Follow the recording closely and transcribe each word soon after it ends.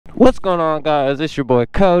What's going on, guys? It's your boy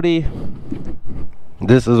Cody.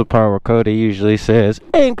 This is a part where Cody usually says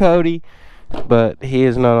 "and Cody," but he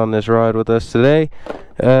is not on this ride with us today.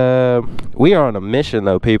 We are on a mission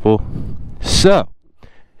though, people. So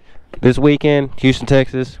this weekend, Houston,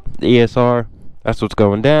 Texas, the ESR, that's what's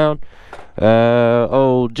going down.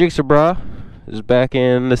 Old Jigsaw is back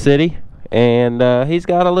in the city, and he's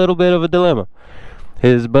got a little bit of a dilemma.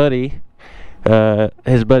 His buddy has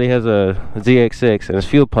a ZX6 and his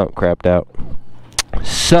fuel pump crapped out,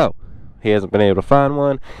 so he hasn't been able to find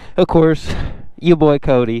one. Of course, your boy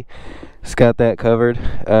Cody's got that covered.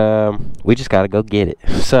 We just gotta go get it.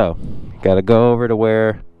 So gotta go over to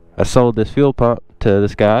where I sold this fuel pump to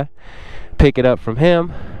this guy, pick it up from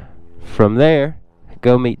him. From there,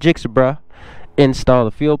 go meet Jigsaw, install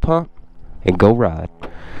the fuel pump, and go ride.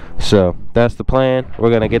 So that's the plan.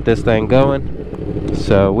 We're gonna get this thing going.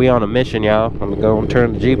 So we on a mission, y'all. I'm gonna go and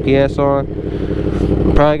turn the GPS on.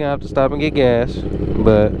 I'm probably gonna have to stop and get gas,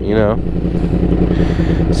 but you know,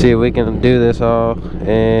 see if we can do this all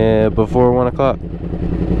before 1 o'clock.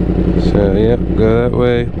 So yep, go that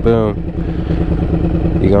way. Boom.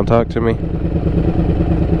 You gonna talk to me?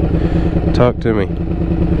 Talk to me.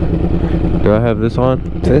 Do I have this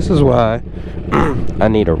on? This is why I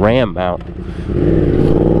need a RAM mount.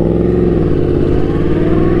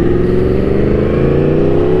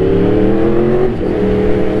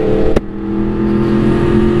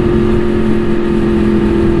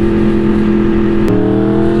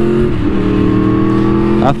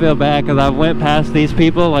 I feel bad because I went past these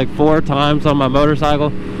people like 4 times on my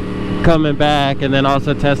motorcycle coming back, and then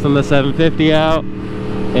also testing the 750 out,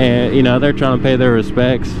 and you know, they're trying to pay their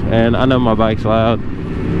respects, and I know my bike's loud.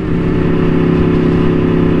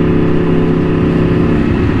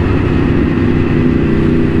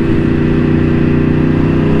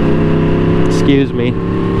 Excuse me.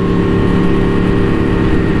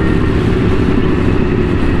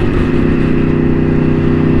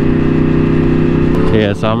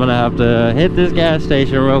 Yeah, so I'm gonna have to hit this gas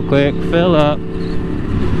station real quick, fill up,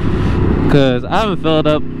 because I haven't filled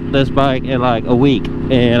up this bike in like a week,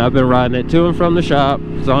 and I've been riding it to and from the shop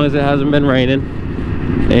as long as it hasn't been raining.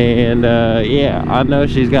 And yeah, I know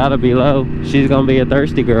she's gotta be low. She's gonna be a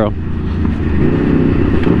thirsty girl.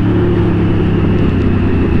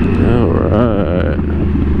 Alright,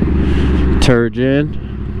 Turgin,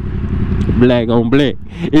 black on black,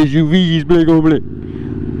 SUVs, black on black.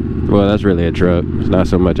 Well, that's really a truck. It's not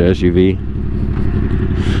so much an SUV.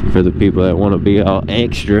 For the people that want to be all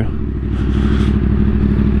extra.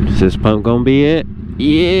 Is this pump gonna be it?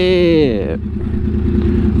 Yeah!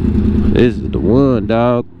 This is the one,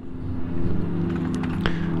 dog.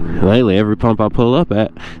 Lately, every pump I pull up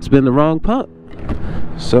at, it's been the wrong pump.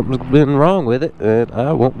 Something's been wrong with it, and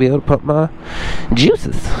I won't be able to pump my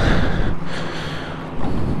juices.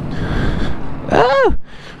 Ah!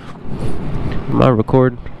 Am I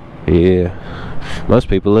recording? Yeah. Most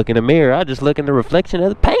people look in the mirror. I just look in the reflection of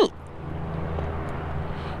the paint.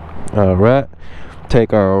 Alright.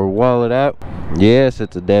 Take our wallet out. Yes,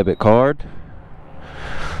 it's a debit card.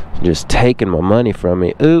 Just taking my money from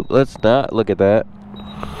me. Oop, let's not look at that.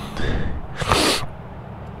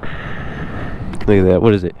 Look at that.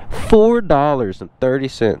 What is it?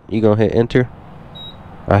 $4.30. You gonna hit enter?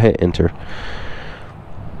 I hit enter.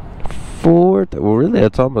 Well, really,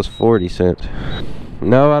 that's almost 40 cents.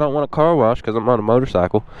 No, I don't want a car wash because I'm on a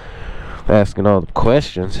motorcycle. Asking all the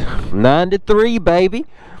questions. 93, baby.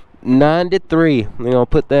 93. We're gonna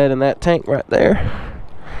put that in that tank right there.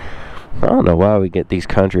 I don't know why we get these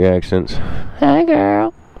country accents. Hey,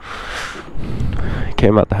 girl.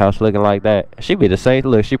 Came out the house looking like that. She'd be the same.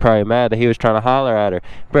 Look, she probably mad that he was trying to holler at her.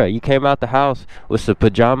 Bro, you came out the house with some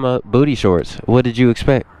pajama booty shorts. What did you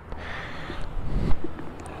expect?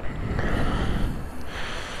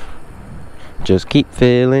 Just keep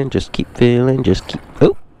feeling, just keep feeling, just keep...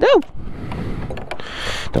 Oh, no!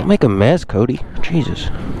 Don't make a mess, Cody.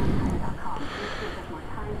 Jesus.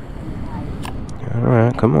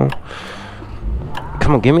 Alright, come on.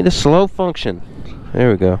 Come on, give me the slow function.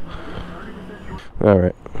 There we go.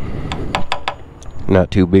 Alright.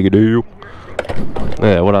 Not too big a deal.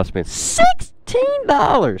 Yeah, what I spent?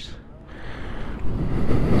 $16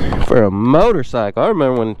 for a motorcycle. I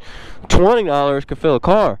remember when $20 could fill a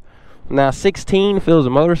car. Now 16 fills a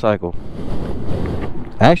motorcycle.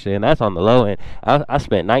 Actually, and that's on the low end. I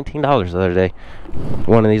spent $19 the other day.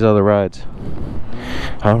 One of these other rides.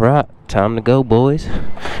 Alright, time to go, boys.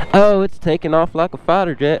 Oh, it's taking off like a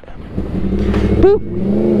fighter jet. Boop.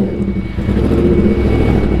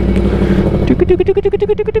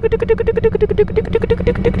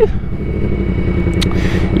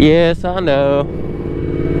 Yes, I know.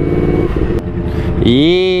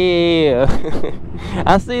 Yeah.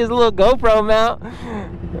 I see his little GoPro mount.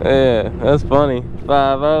 Yeah, that's funny.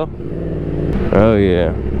 5-0. Oh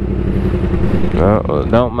yeah. Oh,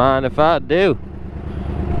 don't mind if I do.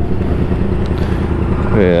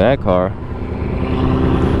 Yeah, that car.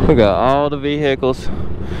 We got all the vehicles.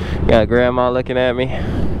 Got grandma looking at me.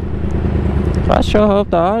 I sure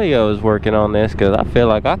hope the audio is working on this, because I feel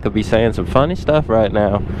like I could be saying some funny stuff right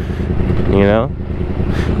now. You know?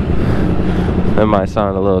 That might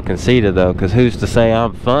sound a little conceited though, because who's to say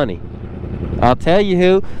I'm funny? I'll tell you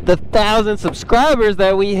who. The 1,000 subscribers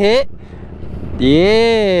that we hit.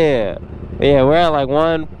 Yeah. Yeah, we're at like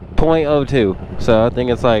 1.02. So I think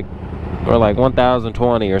it's like, we're like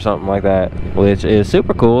 1,020 or something like that, which is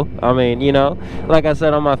super cool. I mean, you know, like I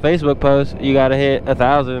said on my Facebook post, you gotta hit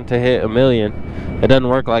 1,000 to hit 1,000,000. It doesn't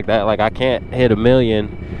work like that. Like, I can't hit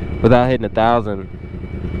 1,000,000 without hitting 1,000,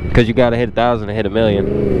 because you gotta hit 1,000 to hit 1,000,000.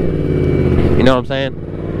 You know what I'm saying?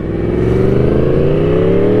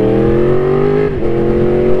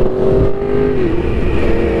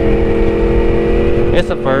 It's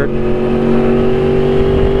a Ford.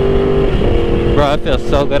 Bro, it feels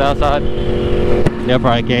so good outside. You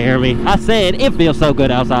probably can't hear me. I said it feels so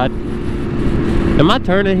good outside. Am I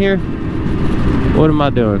turning here? What am I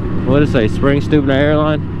doing? What did it say? Spring Stupid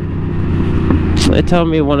Airline? They told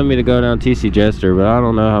me it wanted me to go down TC Jester, but I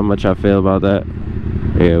don't know how much I feel about that.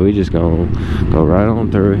 Yeah, we just gonna go right on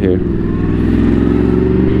through here.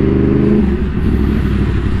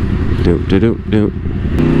 Doop doop doop doop.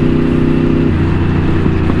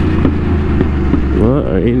 What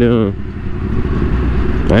are you doing?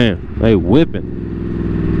 Damn, they whipping.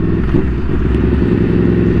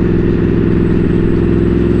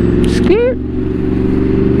 Scared.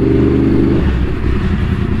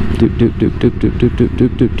 Doop doop doop doop doop doop doop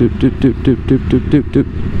doop doop doop doop doop doop doop doop doop.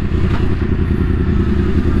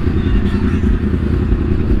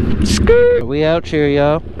 Skirt. We out here,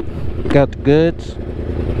 y'all. Got the goods.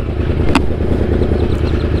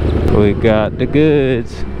 We got the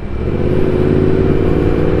goods.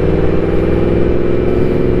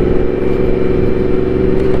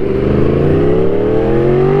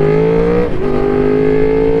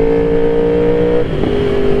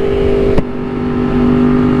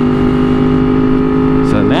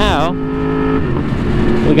 So now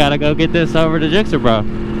we gotta go get this over to Jixer, bro.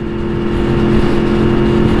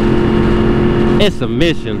 It's a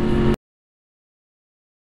mission.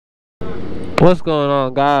 What's going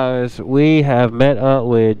on, guys? We have met up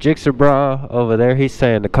with Jixer Bra over there. He's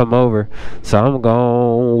saying to come over, so I'm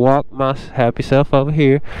gonna walk my happy self over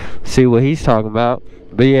here, see what he's talking about.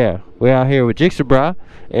 But yeah, we're out here with Jixer Bra,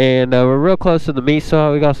 and we're real close to the meat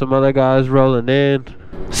saw. We got some other guys rolling in.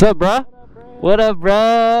 What's up, bro? What up,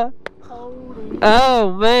 bro?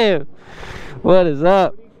 Oh man, what is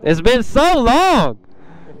up? It's been so long.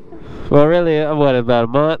 Well, really, what, about a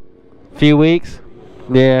month? Few weeks?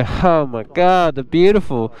 Yeah. Oh my God, the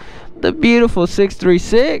beautiful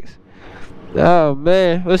 636. Oh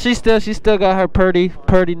man. Well, she still got her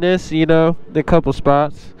purtiness, you know, the couple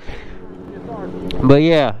spots. But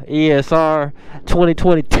yeah, ESR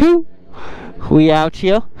 2022. We out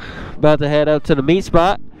here, about to head up to the meat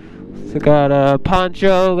spot. So got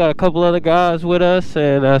Poncho, got a couple other guys with us,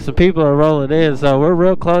 and some people are rolling in, so we're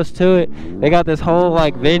real close to it. They got this whole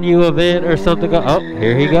like venue event or something. Oh,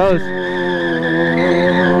 here he goes.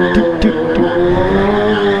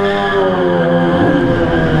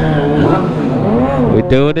 We're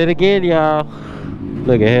doing it again, y'all.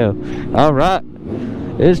 Look at him. All right,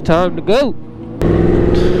 it's time to go.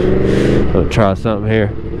 Gonna try something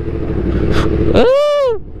here. Ooh!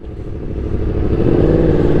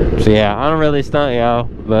 So yeah, I don't really stunt, y'all,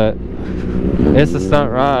 but it's a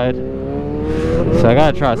stunt ride, so I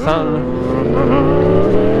gotta try something.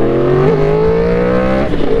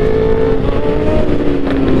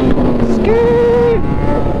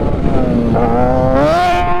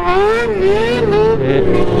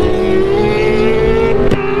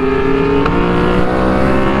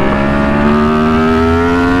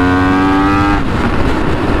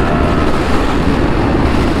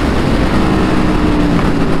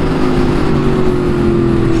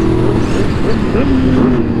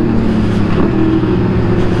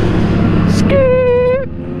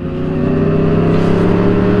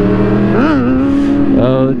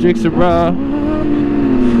 Jixer Bra,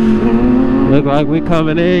 look like we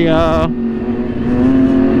coming in, y'all.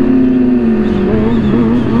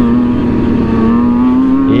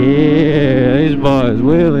 Yeah, these boys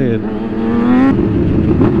wheeling.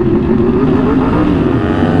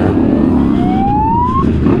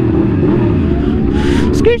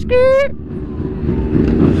 Skirt, skirt.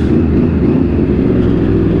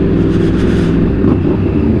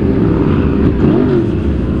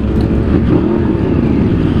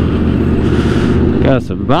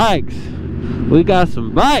 bikes. We got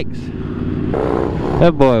some bikes.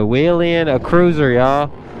 That boy wheeling a cruiser, y'all.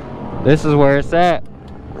 This is where it's at.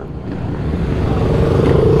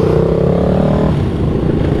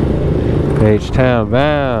 H-Town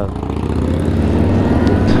bound.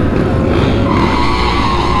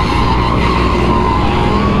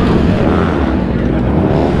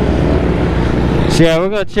 So yeah, we're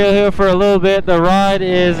gonna chill here for a little bit. The ride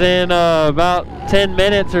is in about 10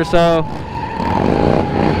 minutes or so.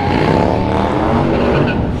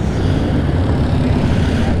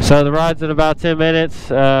 So the ride's in about 10 minutes.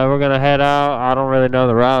 We're gonna head out. I don't really know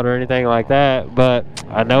the route or anything like that, but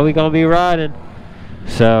I know we're gonna be riding.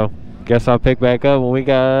 So guess I'll pick back up when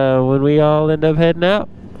we all end up heading out.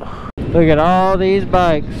 Look at all these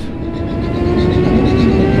bikes.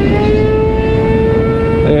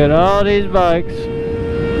 Look at all these bikes.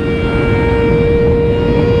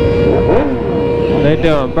 They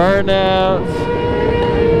doing burnouts.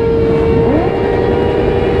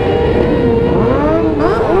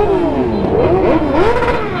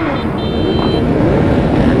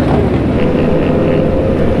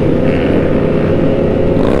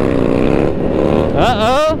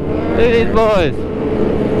 Uh-oh, look at these boys.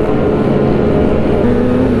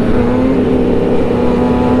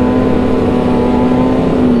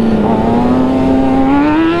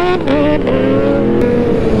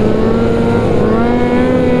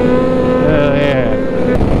 Hell yeah.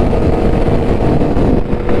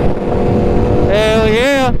 Hell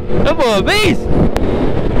yeah. That boy a beast.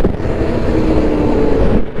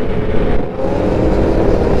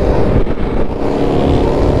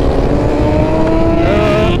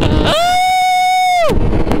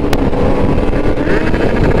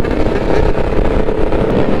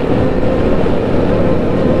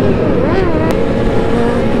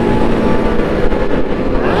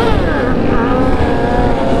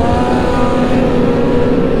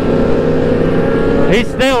 He's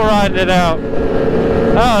still riding it out.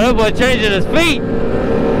 Oh, that boy changing his feet.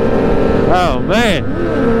 Oh man.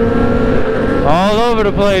 All over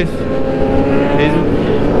the place.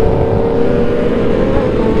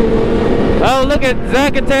 Oh, look at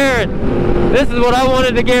Zach and Taryn. This is what I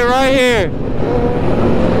wanted to get right here.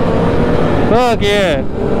 Fuck yeah.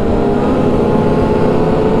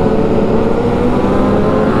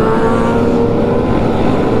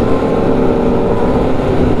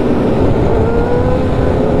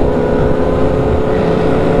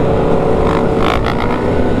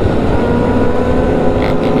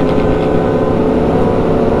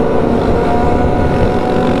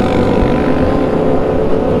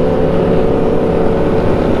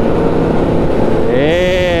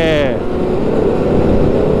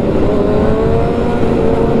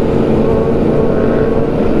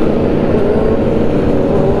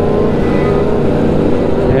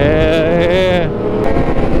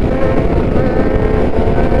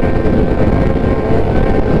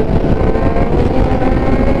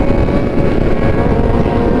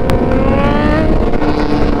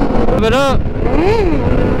 It up.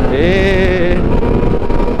 Yeah.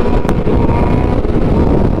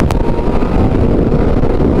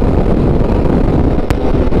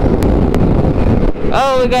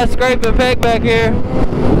 Oh, we got scrape and peck back here.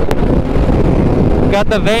 Got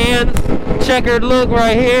the Vans checkered look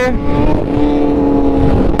right here.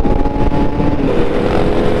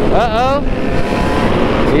 Uh-oh.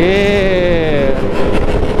 Yeah.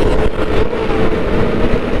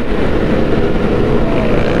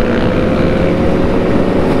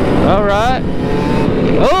 All right.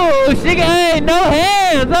 Oh, she got, hey, no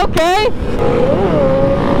hands. Okay.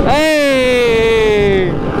 Hey,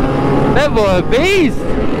 that boy a beast.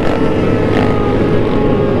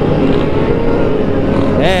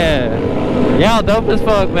 Yeah, y'all dope as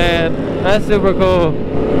fuck, man. That's super cool.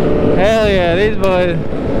 Hell yeah, these boys.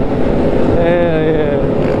 Hell yeah.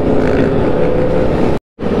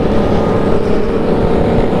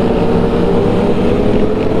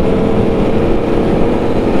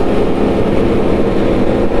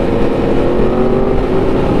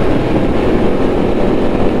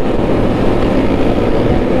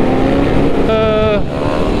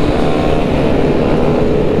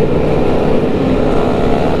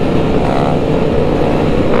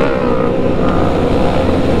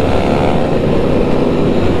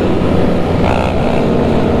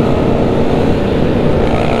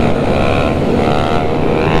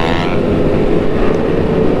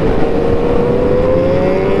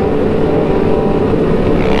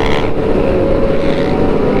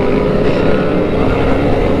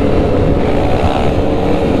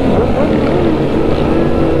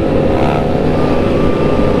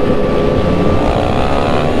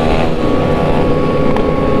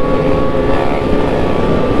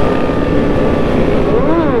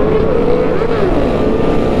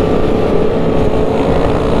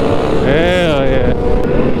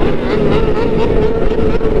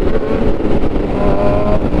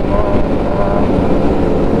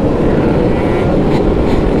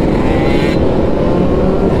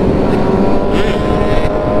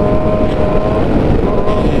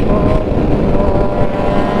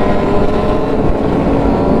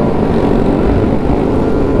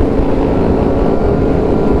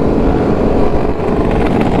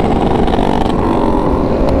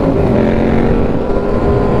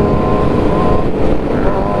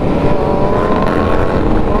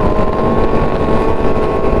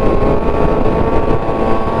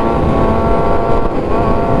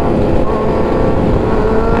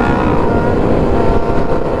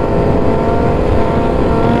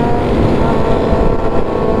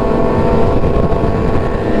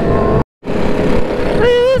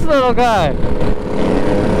 cool guy.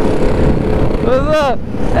 What's up?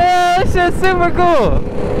 Hell, this shit's super cool.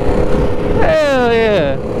 Hell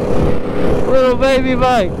yeah. Little baby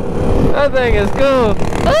bike. That thing is cool.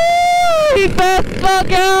 Oh, he fast as fuck,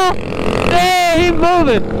 y'all. Damn, he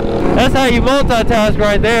moving. That's how you multitask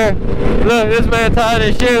right there. Look, this man tied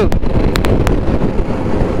his shoe.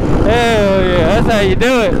 Hell yeah, that's how you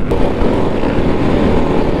do it.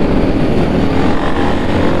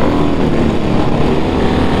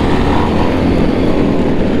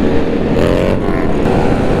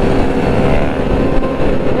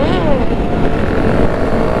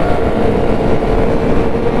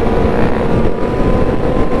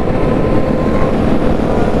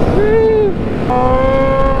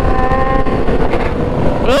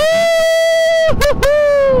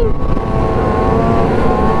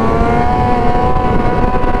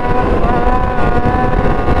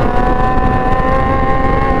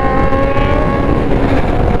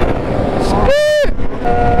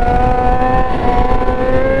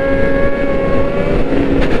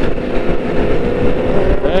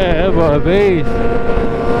 Beast.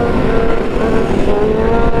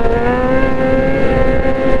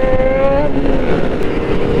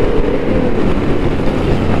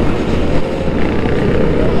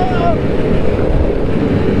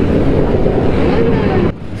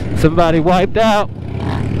 Somebody wiped out.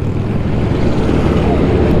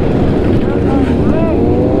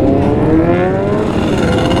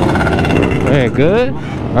 They're good?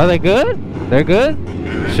 Are they good? They're good?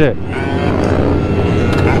 Shit.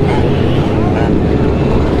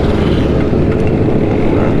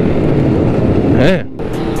 Yeah.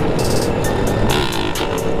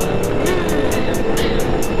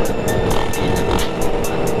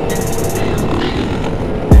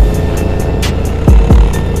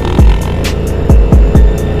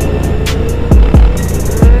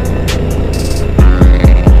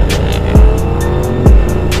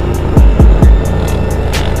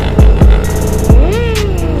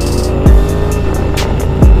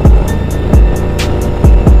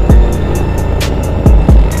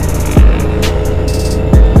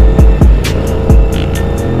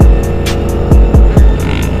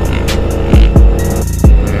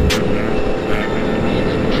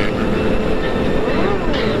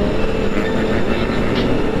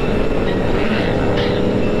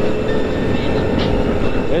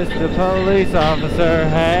 It's the police officer.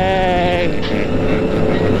 Hey.